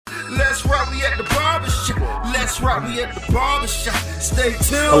we at the barbershop. Let's rock, we at the barbershop. Stay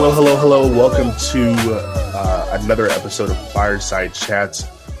tuned. Hello. Welcome to another episode of Fireside Chats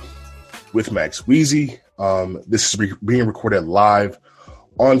with Max Wheezy. This is being recorded live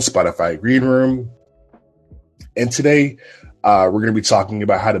on Spotify Green Room. And today we're going to be talking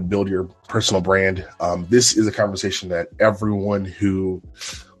about how to build your personal brand. This is a conversation that everyone who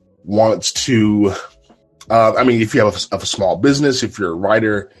wants to, if you have a small business, if you're a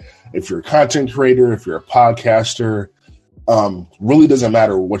writer, if you're a content creator, if you're a podcaster, really doesn't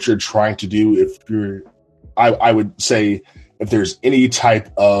matter what you're trying to do. I would say if there's any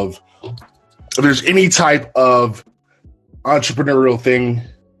type of entrepreneurial thing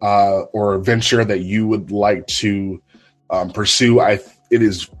or venture that you would like to pursue, it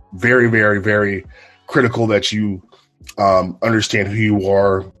is very, very, very critical that you understand who you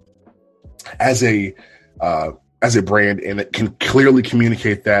are as a brand, and it can clearly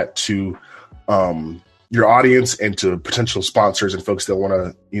communicate that to your audience and to potential sponsors and folks that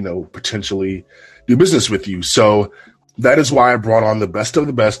want to, potentially do business with you. So that is why I brought on the best of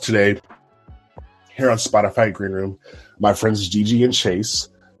the best today here on Spotify Green Room. My friends Gigi and Chase,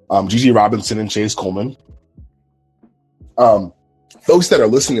 Gigi Robinson and Chase Coleman. Folks that are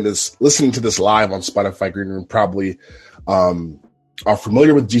listening to this live on Spotify Green Room probably are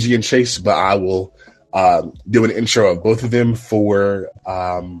familiar with Gigi and Chase, but I will do an intro of both of them for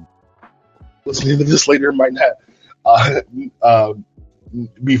listening to this later might not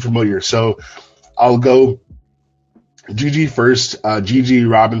be familiar. So I'll go Gigi first. Gigi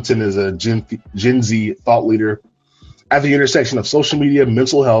Robinson is a Gen Z thought leader at the intersection of social media,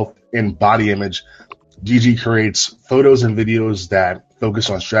 mental health, and body image. Gigi creates photos and videos that focus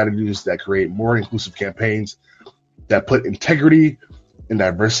on strategies that create more inclusive campaigns that put integrity and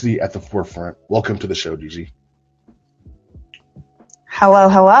diversity at the forefront. Welcome to the show, Gigi.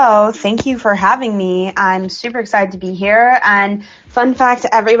 Hello. Thank you for having me. I'm super excited to be here. And fun fact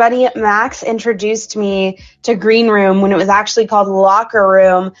to everybody, Max introduced me to Green Room when it was actually called Locker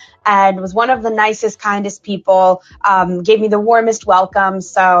Room, and was one of the nicest, kindest people, gave me the warmest welcome.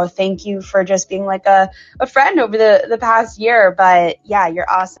 So thank you for just being like a friend over the past year. But yeah, you're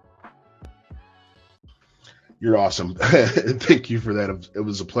awesome. You're awesome. Thank you for that. It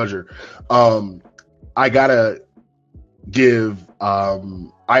was a pleasure. I gotta give,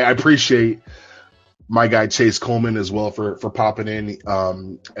 I appreciate my guy Chase Coleman as well for popping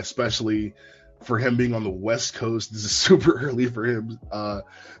in, especially for him being on the West Coast. This is super early for him.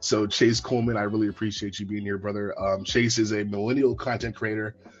 So Chase Coleman, I really appreciate you being here, brother. Chase is a millennial content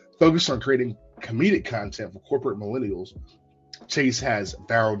creator focused on creating comedic content for corporate millennials. Chase has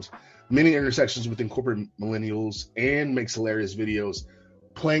found many intersections within corporate millennials and makes hilarious videos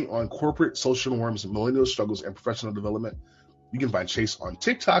playing on corporate social norms, millennial struggles, and professional development. You can find Chase on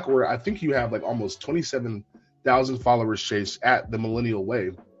TikTok, where I think you have like almost 27,000 followers, Chase, at the Millennial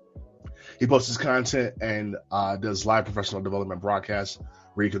Way. He posts his content and does live professional development broadcasts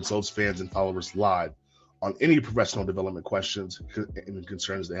where he consults fans and followers live on any professional development questions and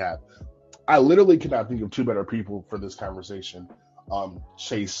concerns they have. I literally cannot think of two better people for this conversation.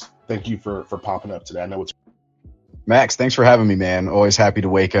 Chase, thank you for popping up today. I know it's Max, thanks for having me, man. Always happy to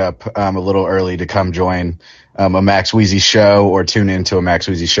wake up a little early to come join a Max Wheezy show or tune into a Max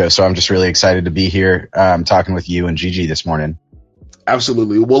Wheezy show. So I'm just really excited to be here talking with you and Gigi this morning.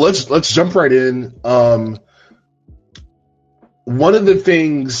 Absolutely. Well, let's jump right in. One of the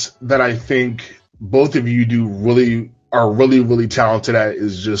things that I think both of you are really talented at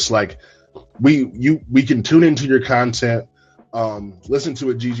is just like we can tune into your content, listen to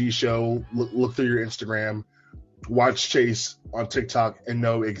a Gigi show, look through your Instagram, watch Chase on TikTok, and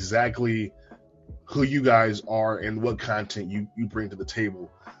know exactly who you guys are and what content you bring to the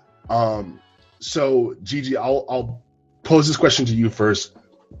table. So Gigi, I'll pose this question to you first.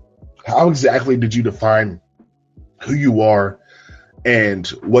 How exactly did you define who you are and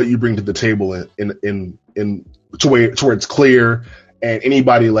what you bring to the table in to where it's clear and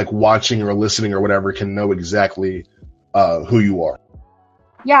anybody like watching or listening or whatever can know exactly who you are?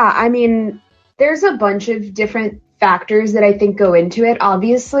 Yeah, I mean, there's a bunch of different factors that I think go into it.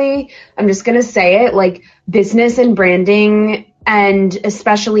 Obviously, I'm just going to say it, like business and branding and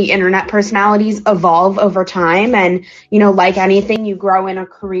especially internet personalities evolve over time. And, like anything, you grow in a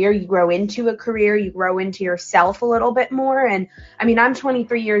career, you grow into a career, you grow into yourself a little bit more. And I mean, I'm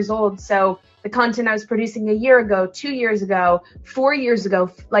 23 years old, so the content I was producing a year ago, 2 years ago, 4 years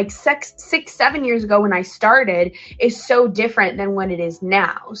ago, like 7 years ago when I started is so different than when it is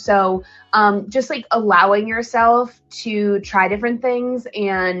now. So just like allowing yourself to try different things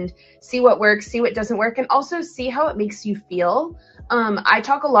and see what works, see what doesn't work, and also see how it makes you feel. I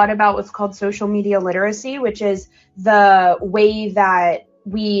talk a lot about what's called social media literacy, which is the way that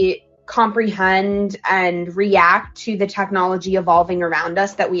we comprehend and react to the technology evolving around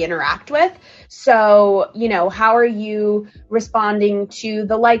us that we interact with. So, how are you responding to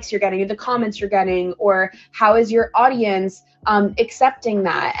the likes you're getting or the comments you're getting, or how is your audience accepting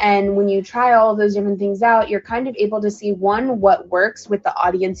that? And when you try all of those different things out, you're kind of able to see, one, what works with the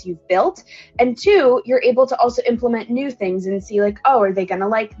audience you've built, and two, you're able to also implement new things and see like, oh, are they going to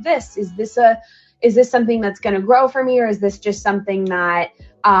like this? Is this something that's going to grow for me, or is this just something that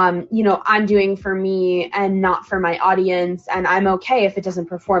I'm doing for me and not for my audience, and I'm okay if it doesn't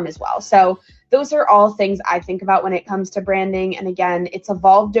perform as well. So those are all things I think about when it comes to branding. And again, it's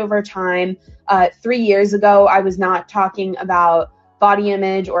evolved over time. 3 years ago, I was not talking about body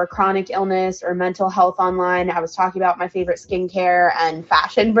image or chronic illness or mental health online. I was talking about my favorite skincare and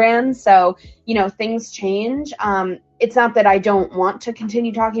fashion brands. So, things change. It's not that I don't want to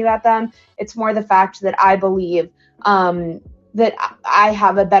continue talking about them. It's more the fact that I believe that I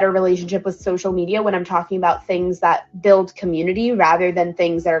have a better relationship with social media when I'm talking about things that build community rather than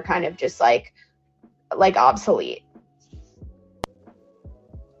things that are kind of just like obsolete.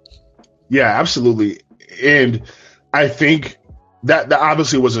 Yeah, absolutely. And I think that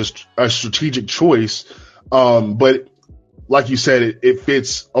obviously was a strategic choice. But like you said, it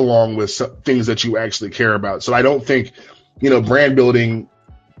fits along with some things that you actually care about. So I don't think, brand building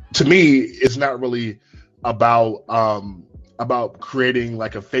to me is not really about creating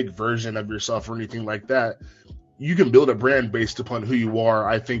like a fake version of yourself or anything like that. You can build a brand based upon who you are.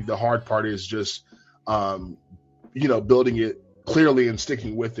 I think the hard part is just, building it clearly and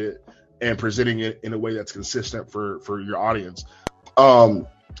sticking with it and presenting it in a way that's consistent for your audience.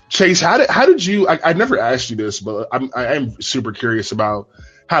 Chase, how did you, I never asked you this, but I am super curious about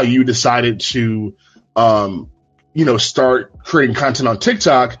how you decided to, start creating content on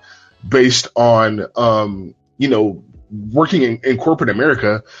TikTok based on, working in corporate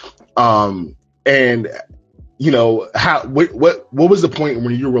America, and what was the point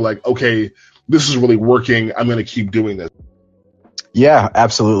when you were like, okay, this is really working, I'm going to keep doing this? Yeah,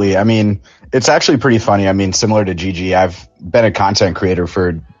 absolutely. I mean, it's actually pretty funny. I mean, similar to Gigi, I've been a content creator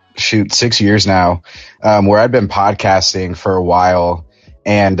for 6 years now, where I've been podcasting for a while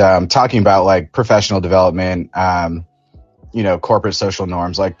and talking about like professional development, corporate social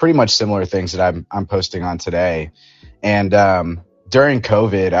norms, like pretty much similar things that I'm posting on today. And during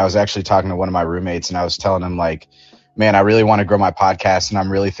COVID, I was actually talking to one of my roommates and I was telling him like, man, I really want to grow my podcast and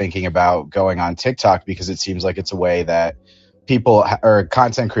I'm really thinking about going on TikTok because it seems like it's a way that people or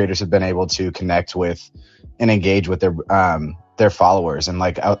content creators have been able to connect with and engage with their followers and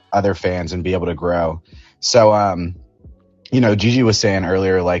like other fans and be able to grow. So, Gigi was saying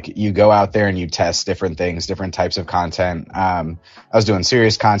earlier, like you go out there and you test different things, different types of content. I was doing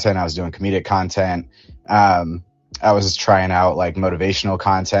serious content. I was doing comedic content. I was trying out like motivational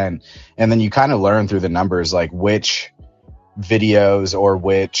content, and then you kind of learn through the numbers, like which videos or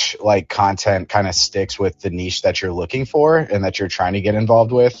which like content kind of sticks with the niche that you're looking for and that you're trying to get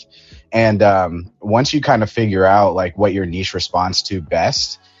involved with. And once you kind of figure out like what your niche responds to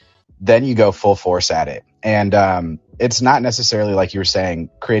best, then you go full force at it. And it's not necessarily like you were saying,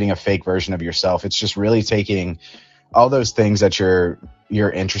 creating a fake version of yourself. It's just really taking all those things that you're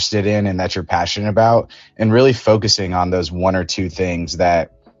interested in and that you're passionate about and really focusing on those one or two things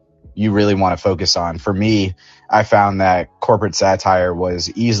that you really want to focus on. For me, I found that corporate satire was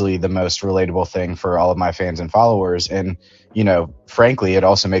easily the most relatable thing for all of my fans and followers. And, frankly, it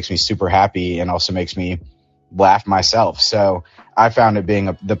also makes me super happy and also makes me laugh myself. So I found it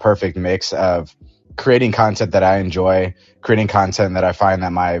being the perfect mix of creating content that I enjoy, creating content that I find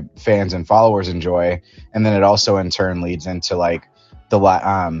that my fans and followers enjoy. And then it also in turn leads into like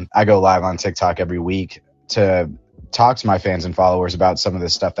I go live on TikTok every week to talk to my fans and followers about some of the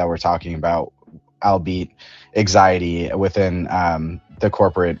stuff that we're talking about, albeit anxiety within the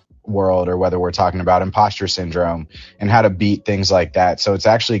corporate world, or whether we're talking about imposter syndrome and how to beat things like that. So it's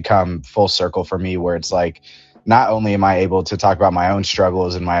actually come full circle for me, where it's like, not only am I able to talk about my own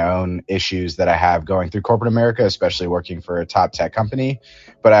struggles and my own issues that I have going through corporate America, especially working for a top tech company,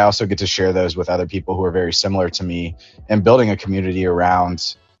 but I also get to share those with other people who are very similar to me and building a community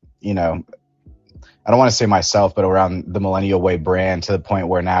around, I don't want to say myself, but around the Millennial Way brand, to the point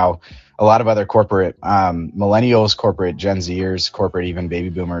where now a lot of other corporate millennials, corporate Gen Zers, corporate even baby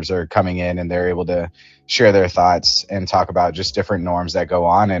boomers are coming in and they're able to share their thoughts and talk about just different norms that go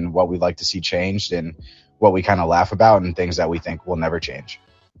on and what we'd like to see changed and what we kind of laugh about and things that we think will never change.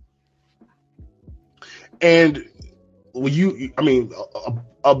 And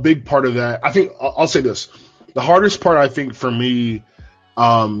a big part of that, I think I'll say this. the hardest part I think for me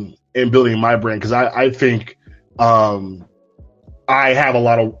in building my brand, because I think I have a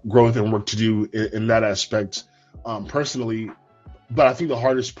lot of growth and work to do in that aspect personally. But I think the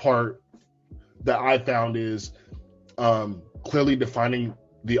hardest part that I found is clearly defining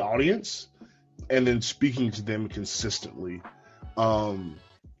the audience and then speaking to them consistently.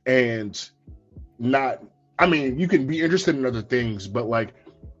 And not, I mean, you can be interested in other things, but like,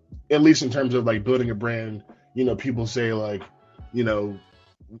 at least in terms of like building a brand, you know, people say like, you know,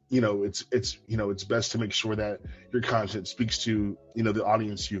 it's best to make sure that your content speaks to, you know, the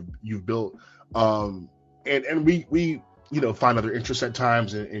audience you've built. And we find other interests at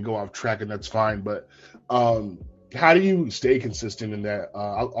times and go off track, and that's fine. But how do you stay consistent in that?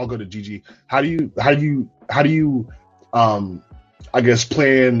 I'll go to Gigi. How do you I guess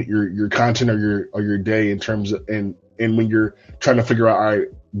plan your content or your day in terms of and when you're trying to figure out, all right,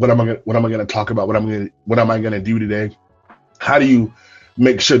 what am I going to talk about? What am I going to do today? How do you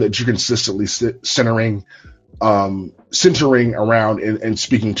make sure that you're consistently centering around and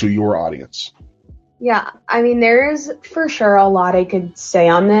speaking to your audience? Yeah, I mean, there's for sure a lot I could say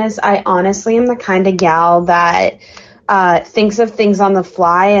on this. I honestly am the kind of gal that thinks of things on the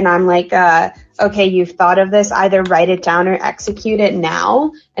fly, and I'm like, okay, you've thought of this, either write it down or execute it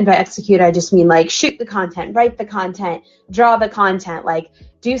now. And by execute, I just mean like shoot the content, write the content, draw the content, like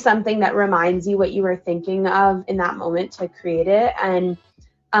do something that reminds you what you were thinking of in that moment to create it. And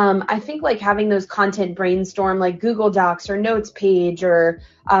I think like having those content brainstorm, like Google Docs or Notes page or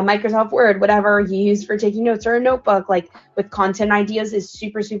Microsoft Word, whatever you use for taking notes, or a notebook, like with content ideas is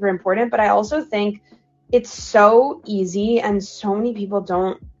super, super important. But I also think it's so easy and so many people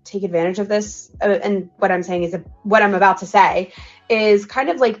don't take advantage of this. And what I'm saying is what I'm about to say is kind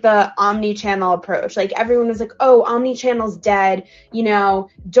of like the omni-channel approach. Like everyone was like, oh, omni-channel's dead, you know,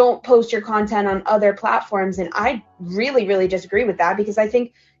 don't post your content on other platforms. And I really, really disagree with that, because I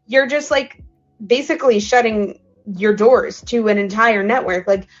think you're just like basically shutting your doors to an entire network.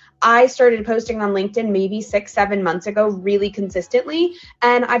 Like I started posting on LinkedIn maybe 6-7 months ago really consistently,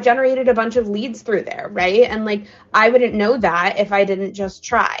 and I've generated a bunch of leads through there, right? And like I wouldn't know that if I didn't just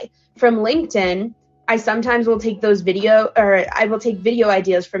try. From LinkedIn, I sometimes will take I will take video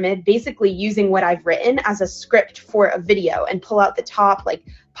ideas from it, basically using what I've written as a script for a video and pull out the top like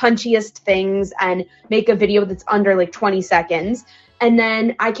punchiest things and make a video that's under like 20 seconds. And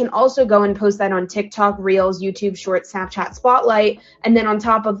then I can also go and post that on TikTok, Reels, YouTube Shorts, Snapchat Spotlight. And then on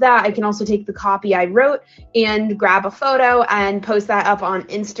top of that, I can also take the copy I wrote and grab a photo and post that up on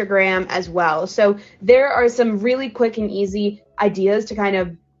Instagram as well. So there are some really quick and easy ideas to kind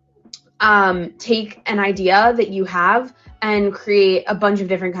of take an idea that you have and create a bunch of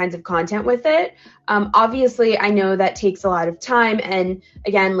different kinds of content with it. Obviously, I know that takes a lot of time. And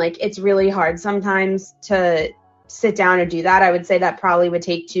again, like it's really hard sometimes to sit down and do that. I would say that probably would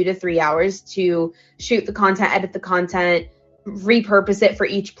take 2 to 3 hours to shoot the content, edit the content, repurpose it for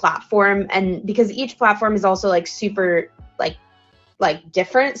each platform. And because each platform is also like super like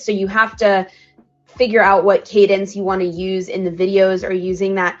different. So you have to figure out what cadence you want to use in the videos, or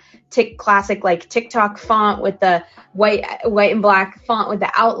using that classic like TikTok font with the white and black font with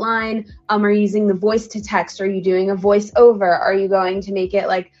the outline. Are you using the voice to text? Are you doing a voice over? Are you going to make it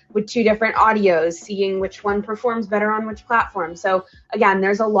like with 2 different audios, seeing which one performs better on which platform? So again,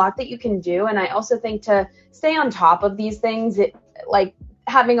 there's a lot that you can do. And I also think to stay on top of these things, like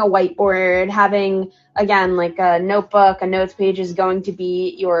having a whiteboard, having, again, like a notebook, a notes page is going to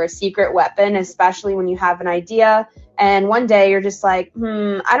be your secret weapon, especially when you have an idea. And one day you're just like,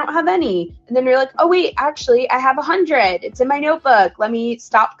 I don't have any. And then you're like, oh, wait, actually, I have 100. It's in my notebook. Let me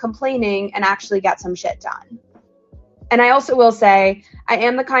stop complaining and actually get some shit done. And I also will say, I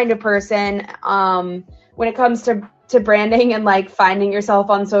am the kind of person, when it comes to branding and like finding yourself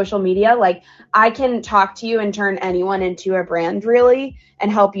on social media, like I can talk to you and turn anyone into a brand really,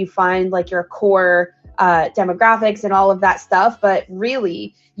 and help you find like your core demographics and all of that stuff. But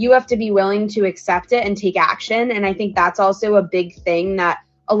really, you have to be willing to accept it and take action. And I think that's also a big thing that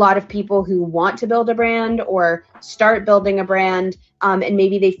a lot of people who want to build a brand or start building a brand, and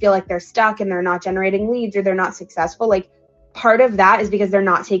maybe they feel like they're stuck and they're not generating leads or they're not successful, like part of that is because they're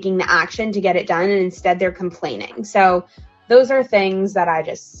not taking the action to get it done, and instead they're complaining. So those are things that I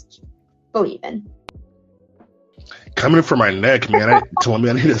just believe in. Coming for my neck, man. Telling me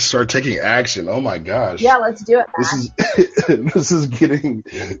I need to start taking action. Oh my gosh. Yeah, let's do it. This is getting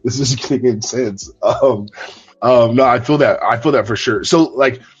intense. No, I feel that for sure. So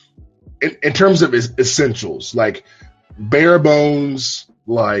like in terms of essentials, like bare bones,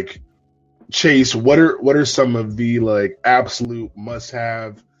 like Chase, what are some of the like absolute must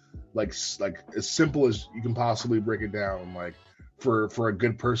have like as simple as you can possibly break it down, like for a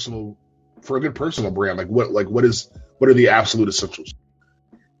good personal brand, what are the absolute essentials?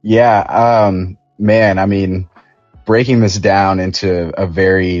 Yeah, man, I mean, breaking this down into a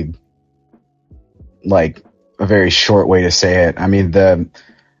very short way to say it. I mean, the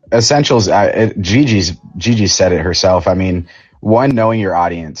essentials, Gigi said it herself. I mean, one, knowing your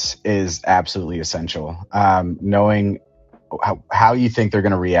audience is absolutely essential. Knowing how you think they're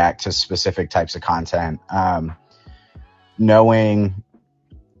going to react to specific types of content, knowing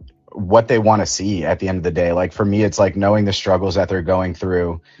what they want to see at the end of the day. Like for me, it's like knowing the struggles that they're going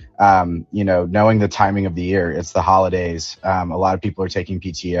through, knowing the timing of the year. It's the holidays. A lot of people are taking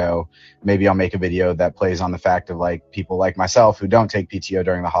PTO. Maybe I'll make a video that plays on the fact of like people like myself who don't take PTO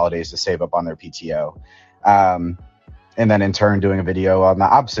during the holidays to save up on their PTO. And then in turn doing a video on the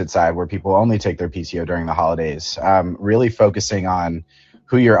opposite side where people only take their PTO during the holidays. Really focusing on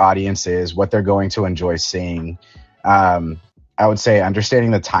who your audience is, what they're going to enjoy seeing. I would say understanding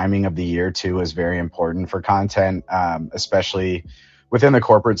the timing of the year too is very important for content, especially within the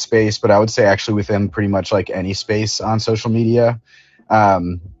corporate space, but I would say actually within pretty much like any space on social media,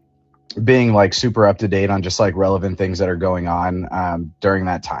 being like super up to date on just like relevant things that are going on during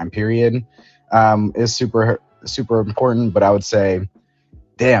that time period is super important. But I would say,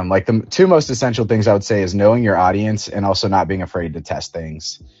 like the two most essential things I would say is knowing your audience and also not being afraid to test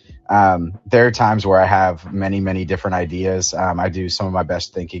things. There are times where I have many different ideas. I do some of my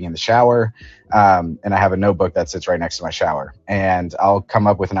best thinking in the shower, and I have a notebook that sits right next to my shower. And I'll come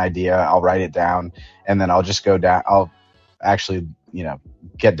up with an idea, I'll write it down, and then I'll just go down. I'll actually,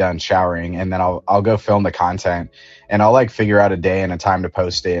 get done showering, and then I'll go film the content, and I'll like figure out a day and a time to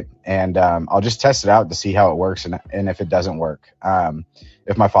post it, and I'll just test it out to see how it works, and if it doesn't work,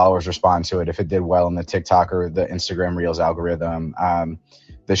 if my followers respond to it, if it did well in the TikTok or the Instagram Reels algorithm.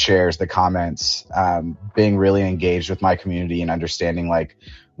 The shares, the comments, being really engaged with my community and understanding like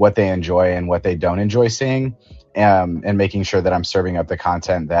what they enjoy and what they don't enjoy seeing, and making sure that I'm serving up the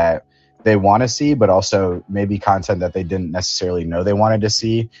content that they want to see, but also maybe content that they didn't necessarily know they wanted to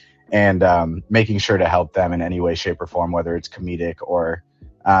see, and making sure to help them in any way, shape, or form, whether it's comedic or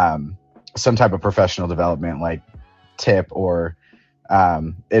some type of professional development like tip or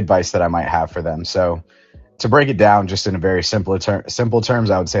advice that I might have for them. So to break it down just in a very simple terms,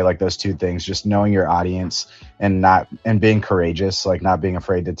 I would say like those two things, just knowing your audience and being courageous, like not being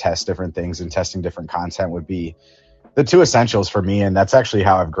afraid to test different things and testing different content would be the two essentials for me. And that's actually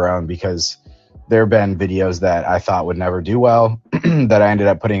how I've grown, because there have been videos that I thought would never do well that I ended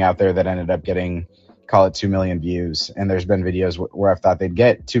up putting out there that ended up getting, call it 2 million views. And there's been videos where I've thought they'd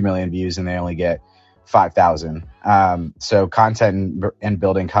get 2 million views and they only get 5,000. So content and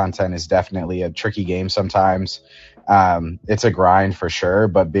building content is definitely a tricky game sometimes. It's a grind for sure,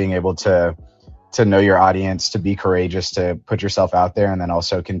 but being able to know your audience, to be courageous, to put yourself out there, and then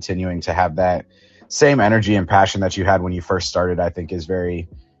also continuing to have that same energy and passion that you had when you first started, I think is very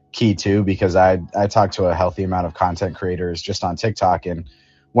key too, because I talk to a healthy amount of content creators just on TikTok. And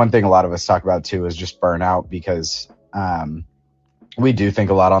one thing a lot of us talk about too is just burnout, because we do think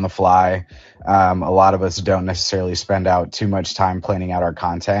a lot on the fly. A lot of us don't necessarily spend out too much time planning out our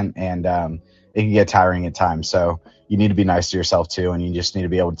content, and it can get tiring at times. So you need to be nice to yourself too, and you just need to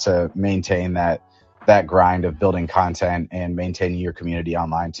be able to maintain that grind of building content and maintaining your community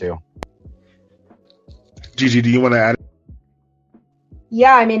online too. Gigi, do you want to add?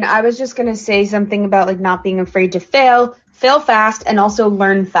 Yeah, I mean, I was just going to say something about like not being afraid to fail fast, and also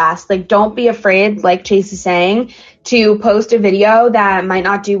learn fast. Like, don't be afraid, like Chase is saying, to post a video that might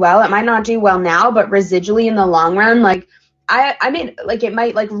not do well. It might not do well now, but residually in the long run, like I made, like, it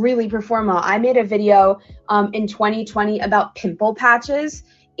might like really perform well. I made a video in 2020 about pimple patches,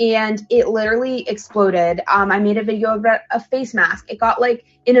 and it literally exploded. I made a video about a face mask. It got like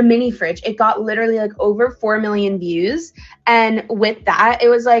in a mini fridge. It got literally like over 4 million views. And with that, it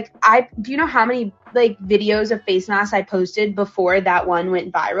was like, do you know how many like videos of face masks I posted before that one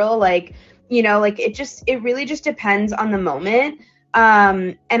went viral? Like, like it really just depends on the moment.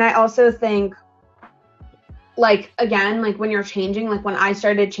 And I also think, like, again, like when you're changing, like when I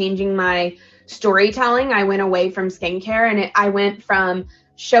started changing my storytelling, I went away from skincare, and I went from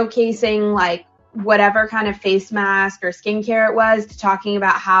showcasing like whatever kind of face mask or skincare it was to talking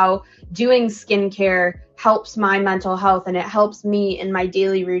about how doing skincare helps my mental health, and it helps me in my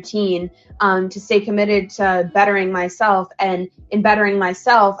daily routine to stay committed to bettering myself. And in bettering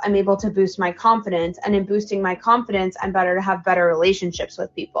myself, I'm able to boost my confidence, and in boosting my confidence, I'm better to have better relationships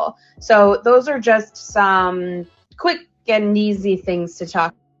with people. So those are just some quick and easy things to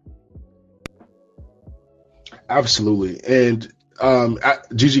talk. Absolutely. And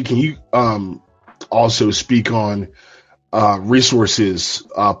Gigi, can you also speak on resources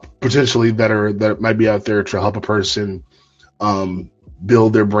potentially that might be out there to help a person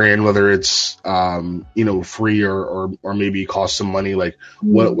build their brand, whether it's free or maybe cost some money? Like,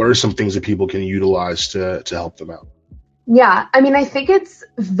 what are some things that people can utilize to help them out? Yeah, I mean, I think it's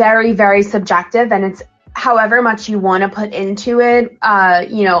very, very subjective, and it's however much you want to put into it,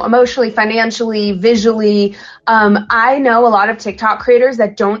 emotionally, financially, visually. I know a lot of TikTok creators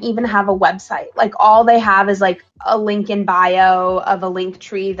that don't even have a website. Like, all they have is like a link in bio of a link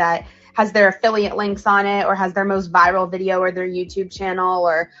tree that has their affiliate links on it, or has their most viral video, or their YouTube channel,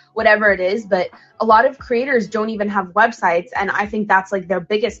 or whatever it is. But a lot of creators don't even have websites, and I think that's like their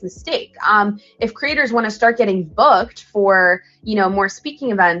biggest mistake. If creators want to start getting booked for, more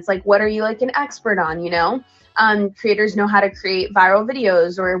speaking events, like, what are you like an expert on, creators know how to create viral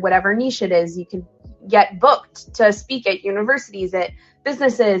videos, or whatever niche it is. You can get booked to speak at universities, at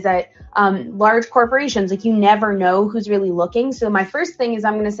businesses, at large corporations. Like, you never know who's really looking. So my first thing is,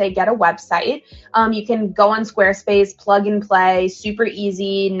 I'm going to say, get a website. You can go on Squarespace, plug and play, super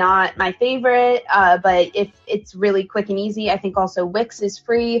easy. Not my favorite, but if it's really quick and easy. I think also Wix is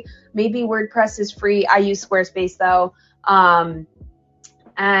free. Maybe WordPress is free. I use Squarespace though.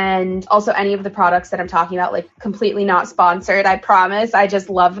 And also any of the products that I'm talking about, like, completely not sponsored, I promise. I just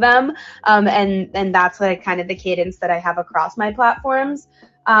love them. And that's like kind of the cadence that I have across my platforms.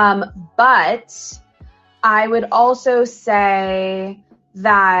 But I would also say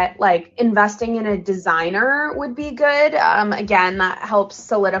that, like, investing in a designer would be good. Again, that helps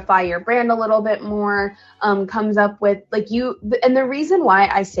solidify your brand a little bit more, comes up with and the reason why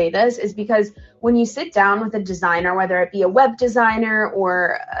I say this is because when you sit down with a designer, whether it be a web designer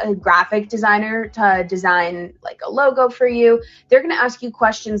or a graphic designer to design like a logo for you, they're going to ask you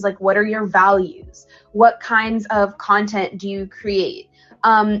questions like, what are your values? What kinds of content do you create?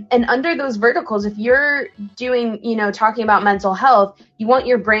 And under those verticals, if you're doing, talking about mental health, you want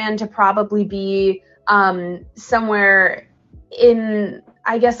your brand to probably be somewhere in,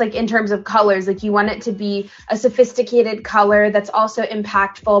 I guess, like, in terms of colors, like, you want it to be a sophisticated color that's also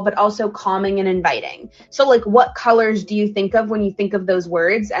impactful, but also calming and inviting. So, like, what colors do you think of when you think of those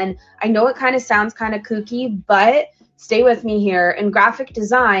words? And I know it kind of sounds kind of kooky, but stay with me here. In graphic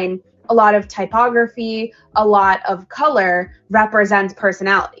design, a lot of typography, a lot of color represents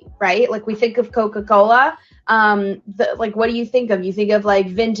personality, right? Like, we think of Coca-Cola, what do you think of? You think of like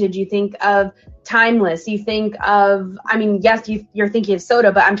vintage, you think of timeless, you think of, yes, you're thinking of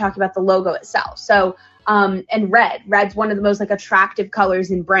soda, but I'm talking about the logo itself. So, and red's one of the most like attractive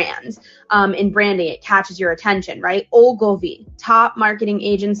colors in brands, in branding. It catches your attention, right? Ogilvy, top marketing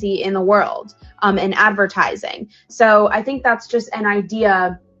agency in the world, in advertising. So I think that's just an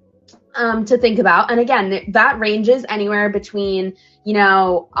idea to think about. And again, that ranges anywhere between,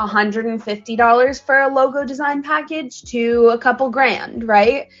 $150 for a logo design package to a couple grand,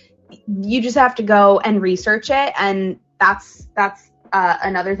 right? You just have to go and research it. And that's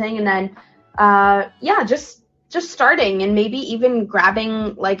another thing. And then, just starting, and maybe even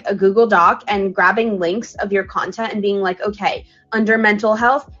grabbing like a Google Doc and grabbing links of your content and being like, okay, under mental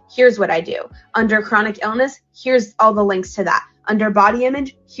health, here's what I do. Under chronic illness, here's all the links to that. Under body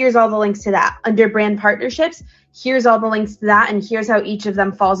image, here's all the links to that. Under brand partnerships, here's all the links to that. And here's how each of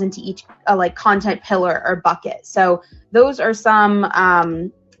them falls into each content pillar or bucket. So those are some, I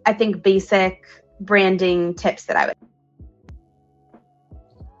think, basic branding tips that I would.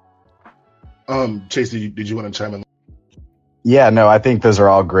 Chase, did you want to chime in? Yeah, no, I think those are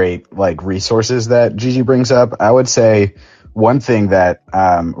all great like resources that Gigi brings up. I would say one thing that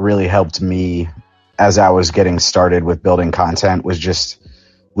really helped me as I was getting started with building content was just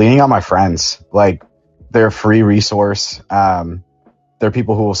leaning on my friends. Like, they're a free resource. They're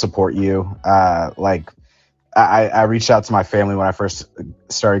people who will support you. I reached out to my family when I first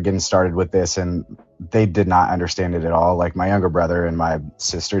started getting started with this, and they did not understand it at all. Like, my younger brother and my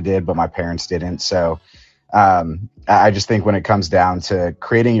sister did, but my parents didn't. So I just think when it comes down to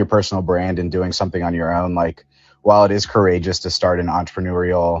creating your personal brand and doing something on your own, like, while it is courageous to start an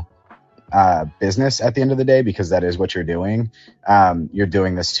entrepreneurial business at the end of the day, because that is what you're doing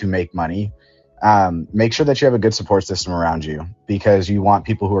this to make money. Make sure that you have a good support system around you, because you want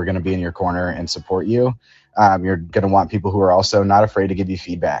people who are going to be in your corner and support you. You're going to want people who are also not afraid to give you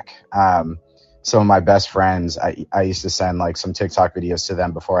feedback. Some of my best friends, I used to send like some TikTok videos to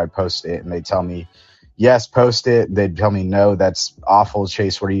them before I'd post it, and they'd tell me, yes, post it. They'd tell me, no, that's awful.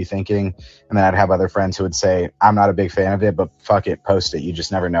 Chase, what are you thinking? And then I'd have other friends who would say, I'm not a big fan of it, but fuck it, post it. You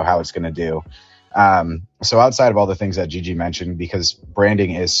just never know how it's going to do. So outside of all the things that Gigi mentioned, because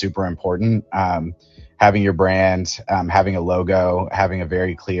branding is super important, having your brand, having a logo, having a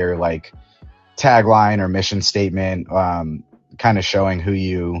very clear like tagline or mission statement, kind of showing who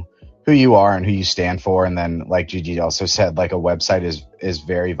you are and who you stand for. And then, like Gigi also said, like a website is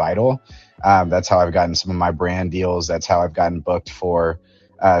very vital. That's how I've gotten some of my brand deals. That's how I've gotten booked for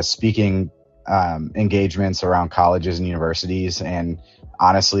speaking engagements around colleges and universities. And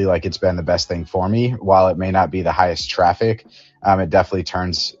honestly, like it's been the best thing for me. While it may not be the highest traffic, it definitely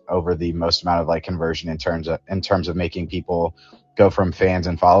turns over the most amount of like conversion in terms of making people go from fans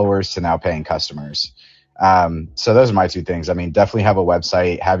and followers to now paying customers. So those are my two things. I mean, definitely have a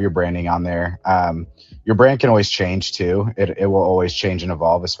website, have your branding on there. Your brand can always change too. It will always change and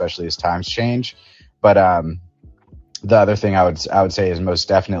evolve, especially as times change. But the other thing I would say is most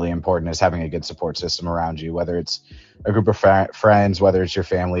definitely important is having a good support system around you, whether it's a group of friends, whether it's your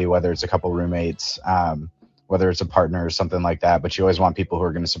family, whether it's a couple roommates, whether it's a partner or something like that. But you always want people who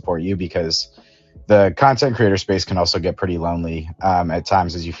are going to support you, because the content creator space can also get pretty lonely at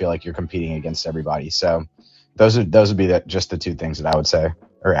times, as you feel like you're competing against everybody. So those would be just the two things that I would say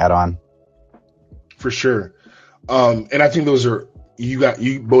or add on. For sure. And I think those are,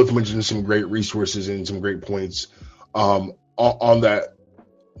 you both mentioned some great resources and some great points on that.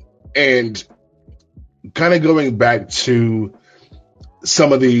 And kind of going back to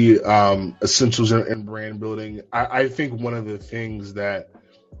some of the essentials in brand building, I think one of the things that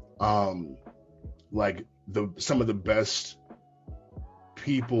like some of the best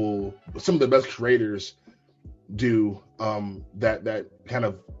people, some of the best creators do that kind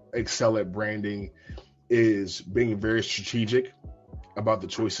of excel at branding is being very strategic about the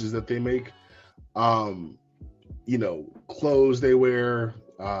choices that they make. Clothes they wear,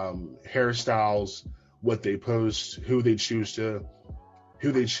 hairstyles, what they post, who they choose as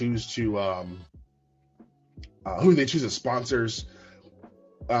sponsors.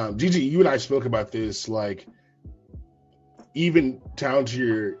 Gigi, you and I spoke about this, like even down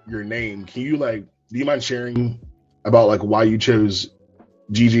to your name. Can you do you mind sharing about like why you chose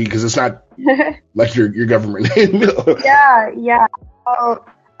Gigi? Because it's not like your government name. Yeah. Oh,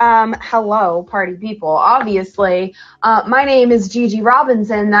 hello, party people. Obviously, my name is Gigi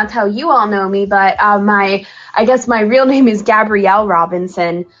Robinson. That's how you all know me. But I guess my real name is Gabrielle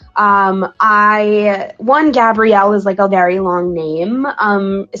Robinson. Gabrielle is like a very long name,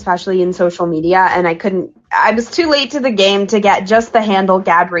 especially in social media. And I was too late to the game to get just the handle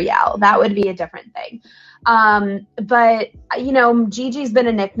Gabrielle. That would be a different thing. But Gigi's been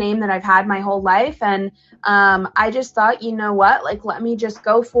a nickname that I've had my whole life. And I just thought, you know what, like, let me just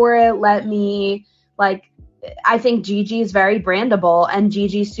go for it. I think Gigi is very brandable, and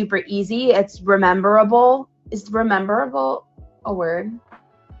Gigi's super easy. It's rememberable. Is rememberable a word?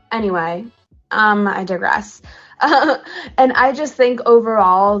 Anyway, I digress. And I just think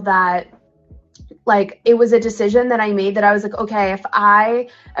overall that it was a decision that I made, that I was like, okay, if I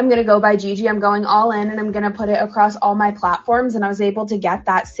am going to go by Gigi, I'm going all in and I'm going to put it across all my platforms. And I was able to get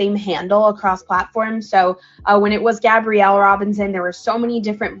that same handle across platforms. So when it was Gabrielle Robinson, there were so many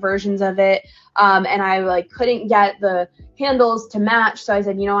different versions of it. And I couldn't get the handles to match. So I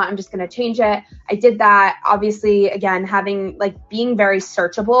said, you know what, I'm just going to change it. I did that. Obviously, again, having being very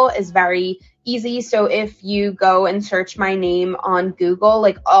searchable is very easy. So if you go and search my name on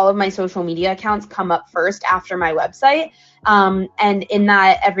Google, all of my social media accounts come up first after my website. And in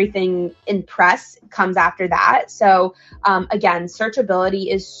that, everything in press comes after that. So again,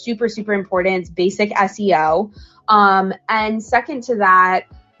 searchability is super, super important. It's basic SEO. And second to that,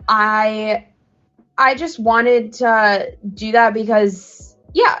 I just wanted to do that because,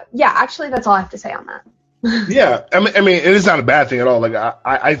 actually that's all I have to say on that. Yeah. I mean, it is not a bad thing at all.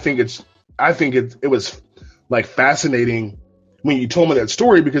 I think it was fascinating when you told me that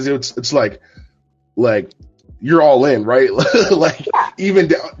story, because it's like you're all in, right?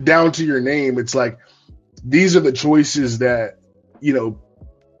 Even down to your name, it's like these are the choices that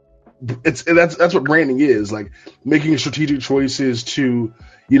that's what branding is, making strategic choices to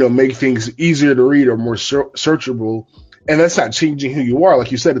make things easier to read or more searchable. And that's not changing who you are.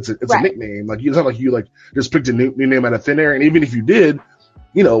 Like you said, it's right. A nickname. It's not like you just picked a new name out of thin air. And even if you did,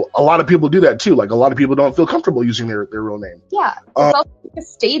 a lot of people do that too. A lot of people don't feel comfortable using their real name. Yeah. It's also a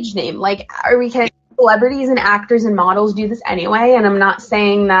stage name. Celebrities and actors and models do this anyway. And I'm not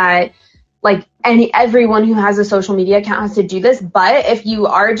saying that everyone who has a social media account has to do this, but if you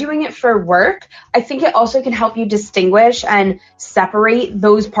are doing it for work, I think it also can help you distinguish and separate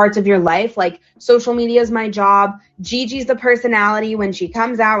those parts of your life. Social media is my job. Gigi's the personality when she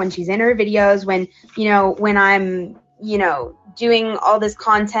comes out, when she's in her videos, when I'm doing all this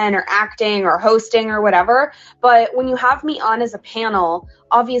content or acting or hosting or whatever. But when you have me on as a panel,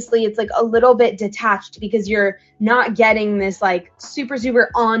 obviously it's like a little bit detached because you're not getting this like super, super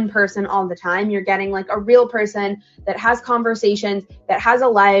on person all the time. You're getting like a real person that has conversations, that has a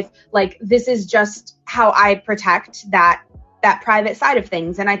life. Like, this is just how I protect that private side of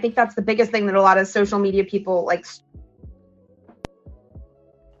things. And I think that's the biggest thing that a lot of social media people like.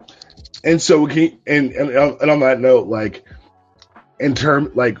 And so, and on that note, like, in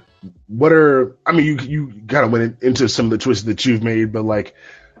term, like, what are, I mean, you kind of went into some of the choices that you've made, but like,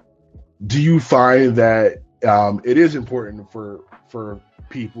 do you find that it is important for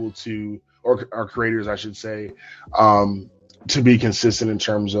people to, or creators, I should say, to be consistent in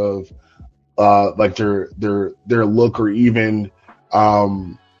terms of like their look, or even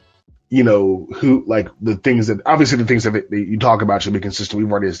who, like, the things that you talk about should be consistent.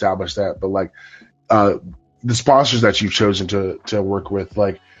 We've already established that, but like the sponsors that you've chosen to work with,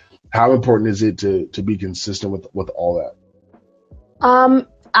 like, how important is it to be consistent with all that?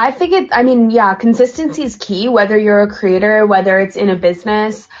 I think consistency is key, whether you're a creator, whether it's in a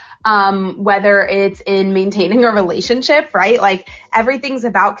business, whether it's in maintaining a relationship, right? Like, everything's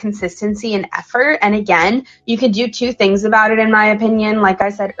about consistency and effort. And again, you can do two things about it, in my opinion. Like I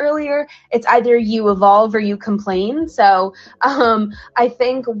said earlier, it's either you evolve or you complain. So I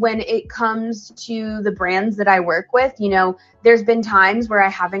think when it comes to the brands that I work with, there's been times where I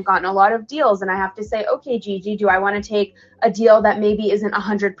haven't gotten a lot of deals, and I have to say, okay, Gigi, do I want to take a deal that maybe isn't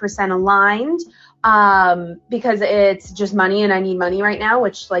 100% aligned? Because it's just money and I need money right now,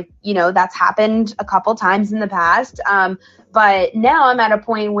 which, like, that's happened a couple times in the past. But now I'm at a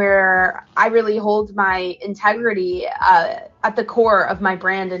point where I really hold my integrity at the core of my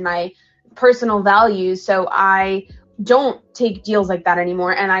brand and my personal values. So I don't take deals like that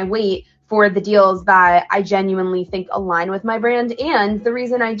anymore, and I wait for the deals that I genuinely think align with my brand. And the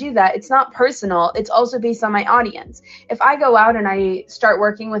reason I do that, it's not personal. It's also based on my audience. If I go out and I start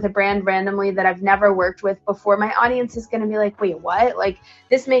working with a brand randomly that I've never worked with before, my audience is going to be like, wait, what? Like,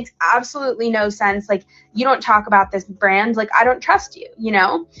 this makes absolutely no sense. Like, you don't talk about this brand. Like, I don't trust you,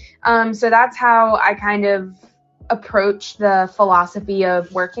 So that's how I kind of approach the philosophy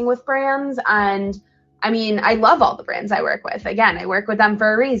of working with brands. And I mean, I love all the brands I work with. Again, I work with them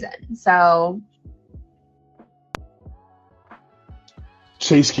for a reason. So,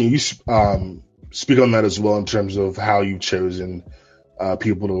 Chase, can you speak on that as well, in terms of how you've chosen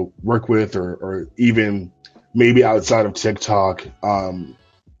people to work with, or even maybe outside of TikTok,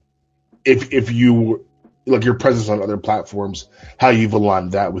 if you, like, your presence on other platforms, how you've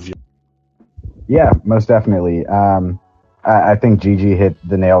aligned that with you? Yeah, most definitely. I think Gigi hit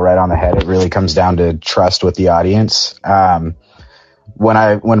the nail right on the head. It really comes down to trust with the audience.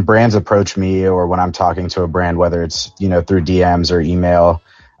 When brands approach me, or when I'm talking to a brand, whether it's, through DMs or email,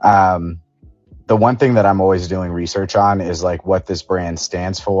 the one thing that I'm always doing research on is like what this brand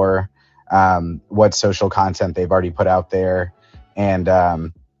stands for, what social content they've already put out there, and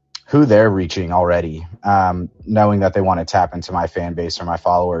who they're reaching already, knowing that they want to tap into my fan base or my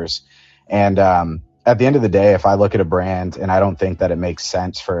followers. And at the end of the day, if I look at a brand and I don't think that it makes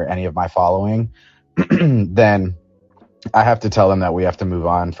sense for any of my following, then I have to tell them that we have to move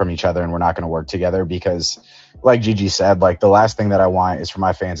on from each other and we're not going to work together. Because, like Gigi said, like, the last thing that I want is for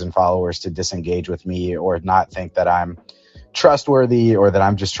my fans and followers to disengage with me, or not think that I'm trustworthy, or that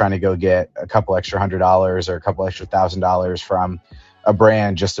I'm just trying to go get a couple extra $100 or a couple extra $1,000 from a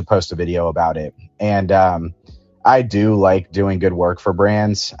brand just to post a video about it. And I do like doing good work for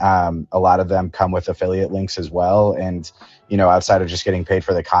brands. A lot of them come with affiliate links as well. And, outside of just getting paid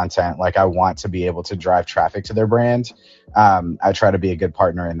for the content, like, I want to be able to drive traffic to their brand. I try to be a good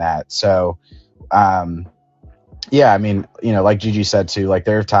partner in that. So, yeah, I mean, like Gigi said too, like,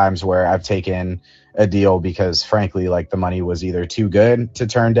 there are times where I've taken a deal because, frankly, like, the money was either too good to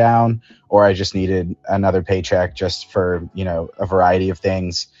turn down, or I just needed another paycheck just for, a variety of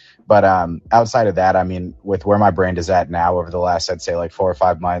things. But outside of that, I mean, with where my brand is at now, over the last, I'd say, like 4 or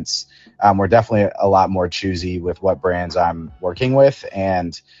 5 months, we're definitely a lot more choosy with what brands I'm working with.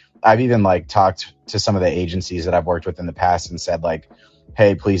 And I've even, like, talked to some of the agencies that I've worked with in the past and said, like,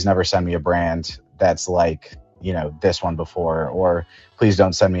 hey, please never send me a brand that's like, this one before, or please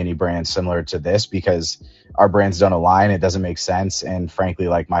don't send me any brands similar to this, because our brands don't align. It doesn't make sense. And frankly,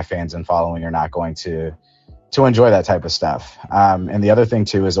 like, my fans and following are not going to enjoy that type of stuff. And the other thing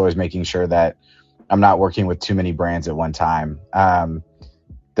too is always making sure that I'm not working with too many brands at one time.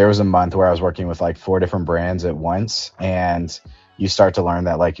 There was a month where I was working with like 4 different brands at once, and you start to learn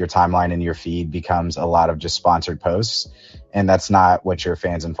that, like, your timeline and your feed becomes a lot of just sponsored posts, and that's not what your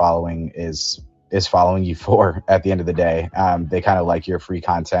fans and following is is following you for at the end of the day. They kind of like your free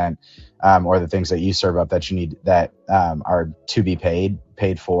content, or the things that you serve up that you need that are to be paid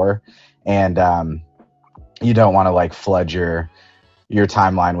for. And you don't want to like flood your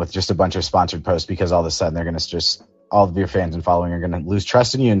timeline with just a bunch of sponsored posts, because all of a sudden they're going to just, all of your fans and following are going to lose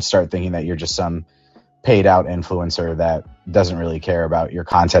trust in you and start thinking that you're just some paid out influencer that doesn't really care about your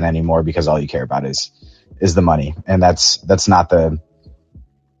content anymore, because all you care about is the money. And that's not the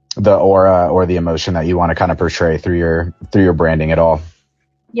aura or the emotion that you want to kind of portray through your branding at all.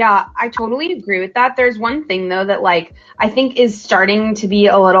 Yeah, I totally agree with that. There's one thing though that like I think is starting to be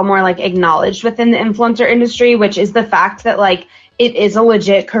a little more like acknowledged within the influencer industry, which is the fact that like it is a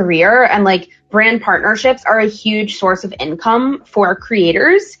legit career, and like brand partnerships are a huge source of income for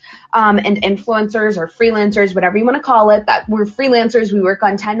creators and influencers or freelancers, whatever you want to call it. That we're freelancers, we work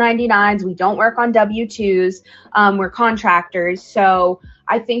on 1099s, we don't work on W-2s, we're contractors. So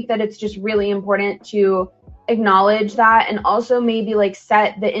I think that it's just really important to acknowledge that, and also maybe like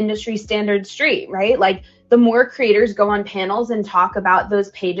set the industry standard straight, right? Like the more creators go on panels and talk about those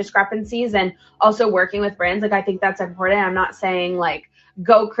pay discrepancies and also working with brands, like I think that's important. I'm not saying like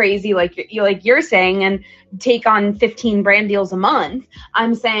go crazy like you're saying and take on 15 brand deals a month.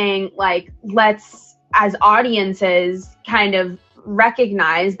 I'm saying like let's as audiences kind of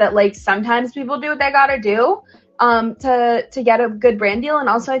recognize that like sometimes people do what they gotta do to get a good brand deal. And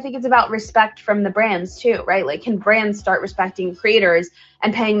also I think it's about respect from the brands too, right? Like can brands start respecting creators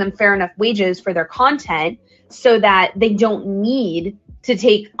and paying them fair enough wages for their content so that they don't need to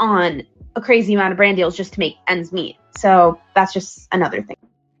take on a crazy amount of brand deals just to make ends meet. So that's just another thing.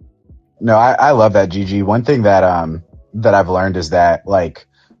 No, I love that, Gigi. One thing that I've learned is that like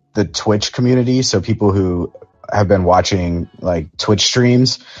the Twitch community, so people who have been watching like Twitch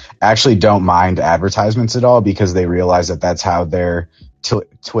streams actually don't mind advertisements at all, because they realize that that's how their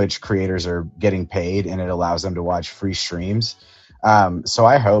Twitch creators are getting paid, and it allows them to watch free streams. So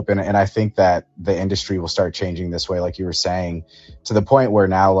I hope and I think that the industry will start changing this way, like you were saying, to the point where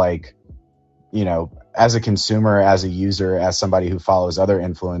now, like, you know, as a consumer, as a user, as somebody who follows other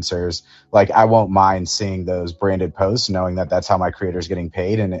influencers, like I won't mind seeing those branded posts, knowing that that's how my creator is getting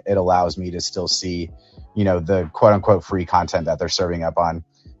paid. And it allows me to still see, you know, the quote unquote free content that they're serving up on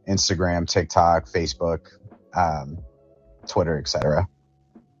Instagram, TikTok, Facebook, Twitter, etc.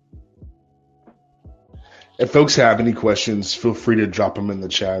 If folks have any questions, feel free to drop them in the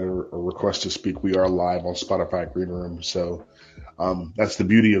chat or request to speak. We are live on Spotify Green Room. So that's the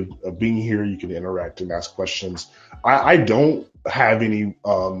beauty of being here. You can interact and ask questions. I don't have any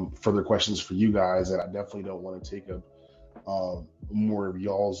further questions for you guys, and I definitely don't want to take up more of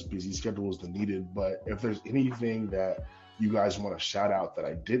y'all's busy schedules than needed. But if there's anything that you guys want to shout out that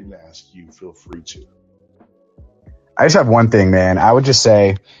I didn't ask you, feel free to. I just have one thing, man. I would just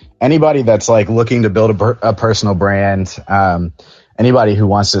say anybody that's like looking to build a personal brand, anybody who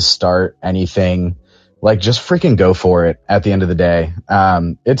wants to start anything, like just freaking go for it at the end of the day.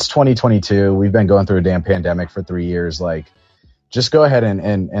 It's 2022. We've been going through a damn pandemic for 3 years. Like just go ahead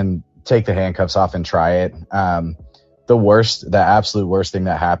and take the handcuffs off and try it. The absolute worst thing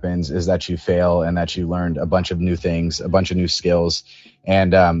that happens is that you fail and that you learned a bunch of new things, a bunch of new skills,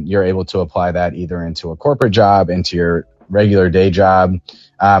 and you're able to apply that either into a corporate job, into your regular day job,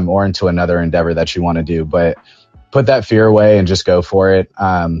 or into another endeavor that you want to do. But put that fear away and just go for it.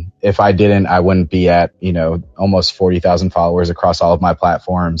 If I didn't, I wouldn't be at, almost 40,000 followers across all of my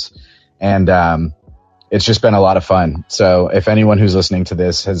platforms. And it's just been a lot of fun. So if anyone who's listening to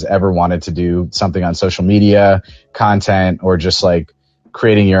this has ever wanted to do something on social media, content, or just like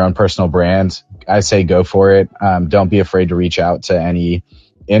creating your own personal brand, I say go for it. Don't be afraid to reach out to any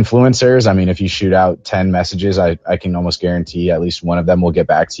influencers. I mean, if you shoot out 10 messages, I can almost guarantee at least one of them will get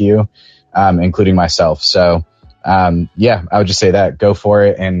back to you, including myself. So I would just say that go for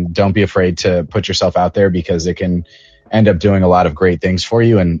it and don't be afraid to put yourself out there, because it can end up doing a lot of great things for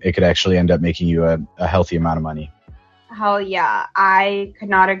you, and it could actually end up making you a healthy amount of money. Hell yeah. I could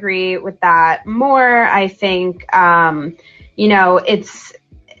not agree with that more. I think, it's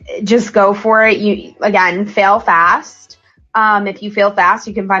just go for it. You, again, fail fast. If you fail fast,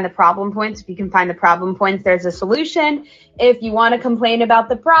 you can find the problem points. If you can find the problem points, there's a solution. If you want to complain about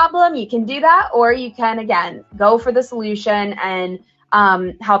the problem, you can do that, or you can, again, go for the solution and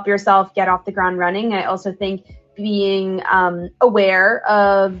help yourself get off the ground running. I also think being aware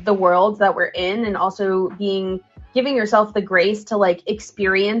of the world that we're in, and also giving yourself the grace to like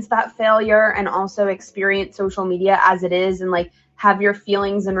experience that failure and also experience social media as it is, and like have your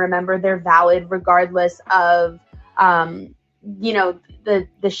feelings and remember they're valid regardless of the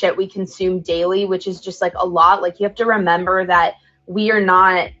shit we consume daily, which is just like a lot. Like you have to remember that we are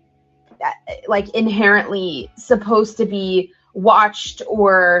not like inherently supposed to be watched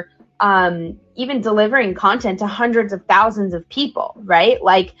or even delivering content to hundreds of thousands of people, right?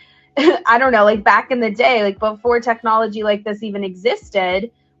 Like, I don't know, like back in the day, like before technology like this even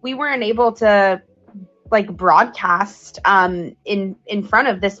existed, we weren't able to like broadcast in front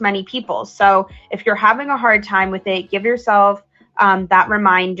of this many people. So if you're having a hard time with it, give yourself that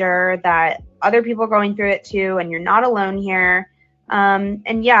reminder that other people are going through it too, and you're not alone here.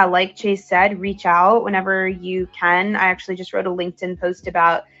 And yeah, like Chase said, reach out whenever you can. I actually just wrote a LinkedIn post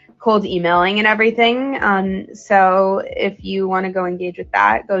about cold emailing and everything. So if you want to go engage with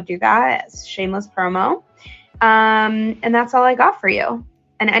that, go do that. It's shameless promo. And that's all I got for you.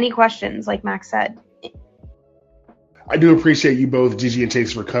 And any questions, like Max said. I do appreciate you both, Gigi and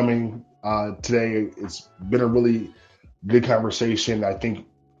Chase, for coming today. It's been a really good conversation. I think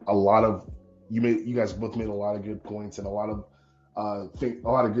a lot of you guys both made a lot of good points and a lot of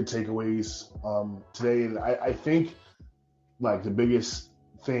good takeaways today. And I think like the biggest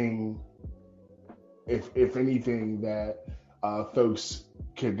thing, if anything, that folks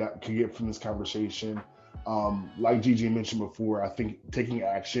could get from this conversation, like Gigi mentioned before, I think taking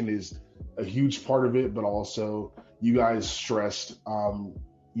action is a huge part of it, but also you guys stressed,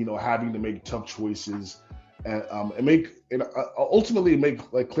 having to make tough choices and ultimately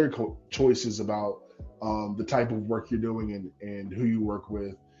make like clear choices about the type of work you're doing and who you work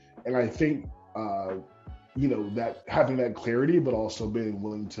with. And I think, that having that clarity, but also being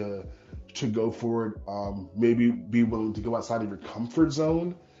willing to go forward, maybe be willing to go outside of your comfort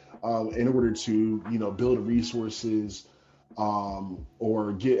zone in order to, build resources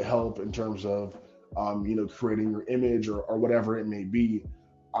or get help in terms of, creating your image or whatever it may be,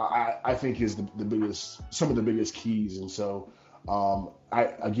 I think is some of the biggest keys. And so,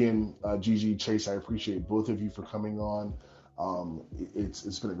 Gigi, Chase, I appreciate both of you for coming on.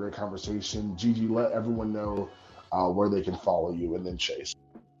 It's been a great conversation. Gigi, let everyone know where they can follow you, and then Chase.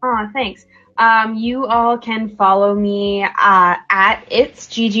 Oh, thanks. You all can follow me at It's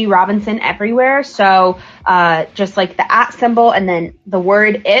Gigi Robinson everywhere. So just like the @ symbol and then the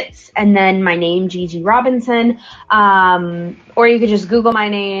word It's and then my name, Gigi Robinson. Or you could just Google my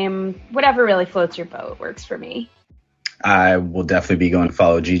name. Whatever really floats your boat works for me. I will definitely be going to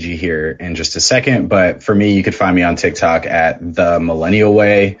follow Gigi here in just a second. But for me, you could find me on TikTok at The Millennial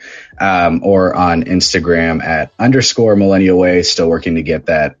Way, or on Instagram at _Millennial Way. Still working to get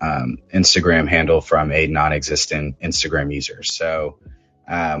that Instagram handle from a non-existent Instagram user. So,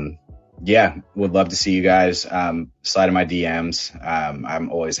 would love to see you guys. Slide in my DMs.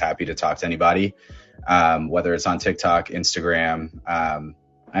 I'm always happy to talk to anybody, whether it's on TikTok, Instagram. I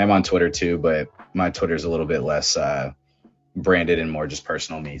am on Twitter too, but my Twitter is a little bit less branded and more just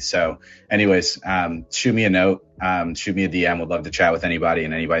personal me. So anyways, shoot me a note, shoot me a DM. Would love to chat with anybody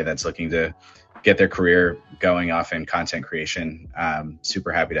and anybody that's looking to get their career going off in content creation.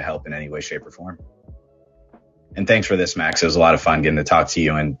 Super happy to help in any way, shape, or form. And thanks for this, Max. It was a lot of fun getting to talk to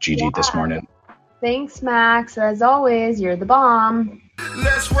you and Gigi this morning. Thanks, Max. As always, you're the bomb.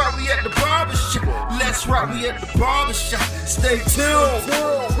 Let's rock, we at the barbershop. Let's rock, we at the barbershop. Stay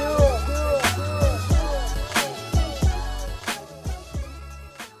tuned.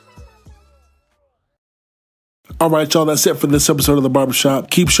 All right, y'all, that's it for this episode of The Barbershop.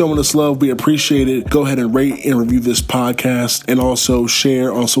 Keep showing us love. We appreciate it. Go ahead and rate and review this podcast and also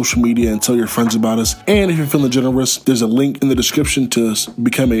share on social media and tell your friends about us. And if you're feeling generous, there's a link in the description to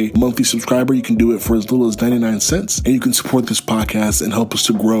become a monthly subscriber. You can do it for as little as 99 cents, and you can support this podcast and help us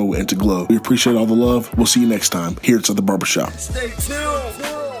to grow and to glow. We appreciate all the love. We'll see you next time here at The Barbershop. Stay tuned.